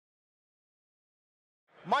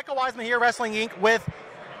Michael Wiseman here, Wrestling Inc., with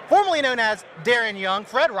formerly known as Darren Young,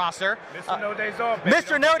 Fred Rosser. Mr. No Days Off. Baby.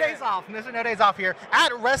 Mr. No Days Off. Mr. No Days Off here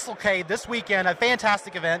at WrestleCade this weekend, a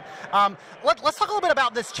fantastic event. Let's talk a little bit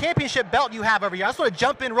about this championship belt you have over here. I just want to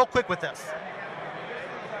jump in real quick with this.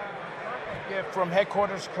 Gift from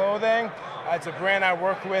Headquarters Clothing. It's a brand I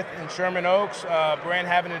work with in Sherman Oaks, brand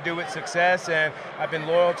having to do with success, and I've been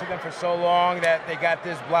loyal to them for so long that they got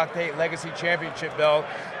this Block 8 Legacy Championship belt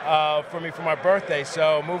for me for my birthday.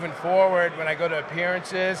 So moving forward, when I go to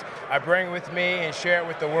appearances, I bring it with me and share it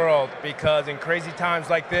with the world, because in crazy times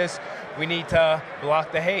like this, we need to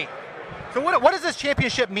block the hate. So what does this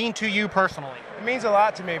championship mean to you personally? It means a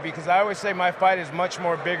lot to me, because I always say my fight is much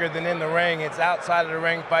more bigger than in the ring. It's outside of the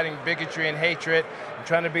ring, fighting bigotry and hatred. I'm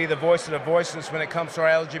trying to be the voice of the voiceless when it comes to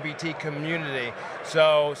our LGBT community.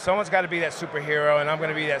 So someone's got to be that superhero, and I'm going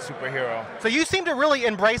to be that superhero. So you seem to really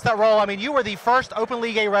embrace that role. I mean, you were the first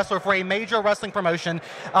openly gay wrestler for a major wrestling promotion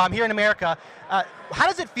here in America. How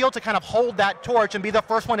does it feel to kind of hold that torch and be the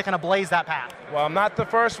first one to kind of blaze that path? Well, I'm not the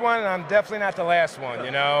first one, and I'm definitely not the last one.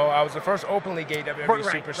 You know, I was the first openly gay WWE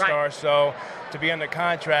superstar, so to be under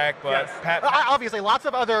contract, but yes. Obviously, lots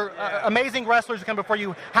of other amazing wrestlers who come before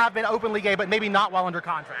you have been openly gay, but maybe not while under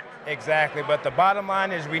contract. Exactly, but the bottom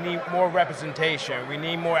line is we need more representation. We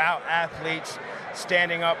need more out athletes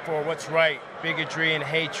standing up for what's right, bigotry and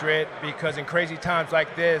hatred, because in crazy times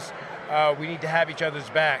like this, we need to have each other's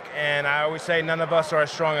back. And I always say none of us are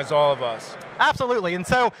as strong as all of us. Absolutely. And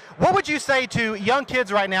so what would you say to young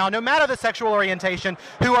kids right now, no matter the sexual orientation,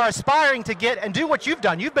 who are aspiring to get and do what you've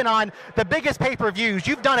done? You've been on the biggest pay-per-views.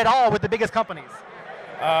 You've done it all with the biggest companies.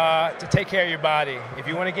 To take care of your body. If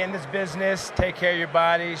you want to get in this business, take care of your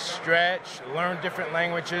body, stretch, learn different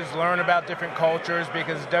languages, learn about different cultures,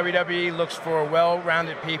 because WWE looks for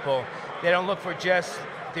well-rounded people. They don't look for just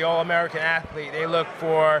the all-American athlete. They look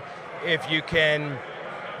for if you can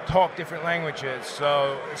talk different languages.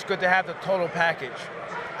 So it's good to have the total package.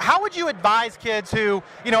 How would you advise kids who,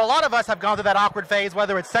 you know, a lot of us have gone through that awkward phase,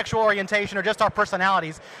 whether it's sexual orientation or just our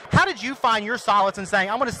personalities. How did you find your solace in saying,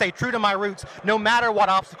 I'm going to stay true to my roots no matter what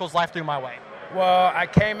obstacles life threw my way? Well, I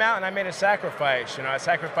came out and I made a sacrifice. You know, I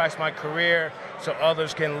sacrificed my career so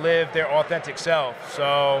others can live their authentic self.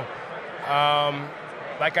 So,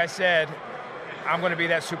 like I said, I'm going to be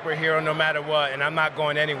that superhero no matter what, and I'm not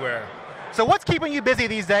going anywhere. So what's keeping you busy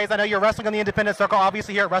these days? I know you're wrestling on the independent circle,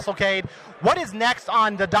 obviously here at WrestleCade. What is next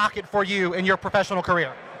on the docket for you in your professional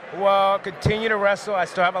career? Well, continue to wrestle. I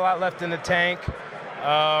still have a lot left in the tank.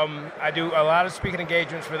 I do a lot of speaking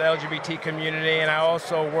engagements for the LGBT community, and I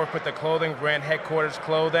also work with the clothing brand Headquarters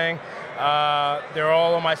Clothing. They're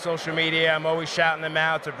all on my social media. I'm always shouting them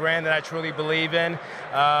out. It's a brand that I truly believe in.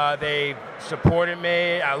 They supported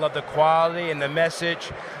me. I love the quality, and the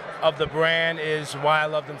message of the brand is why I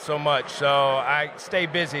love them so much. So I stay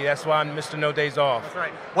busy. That's why I'm Mr. No Days Off. That's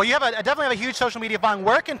right. Well, you have definitely have a huge social media following.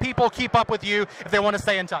 Where can people keep up with you if they want to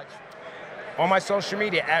stay in touch? On my social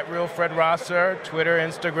media, at Real Fred Rosser, Twitter,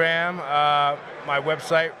 Instagram, my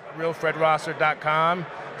website, realfredrosser.com.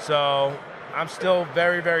 So I'm still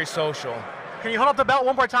very, very social. Can you hold up the belt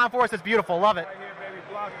one more time for us? It's beautiful. Love it. Right here, baby.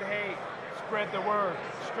 Block the hate. Spread the word.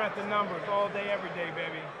 Strengthen numbers all day, every day,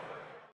 baby.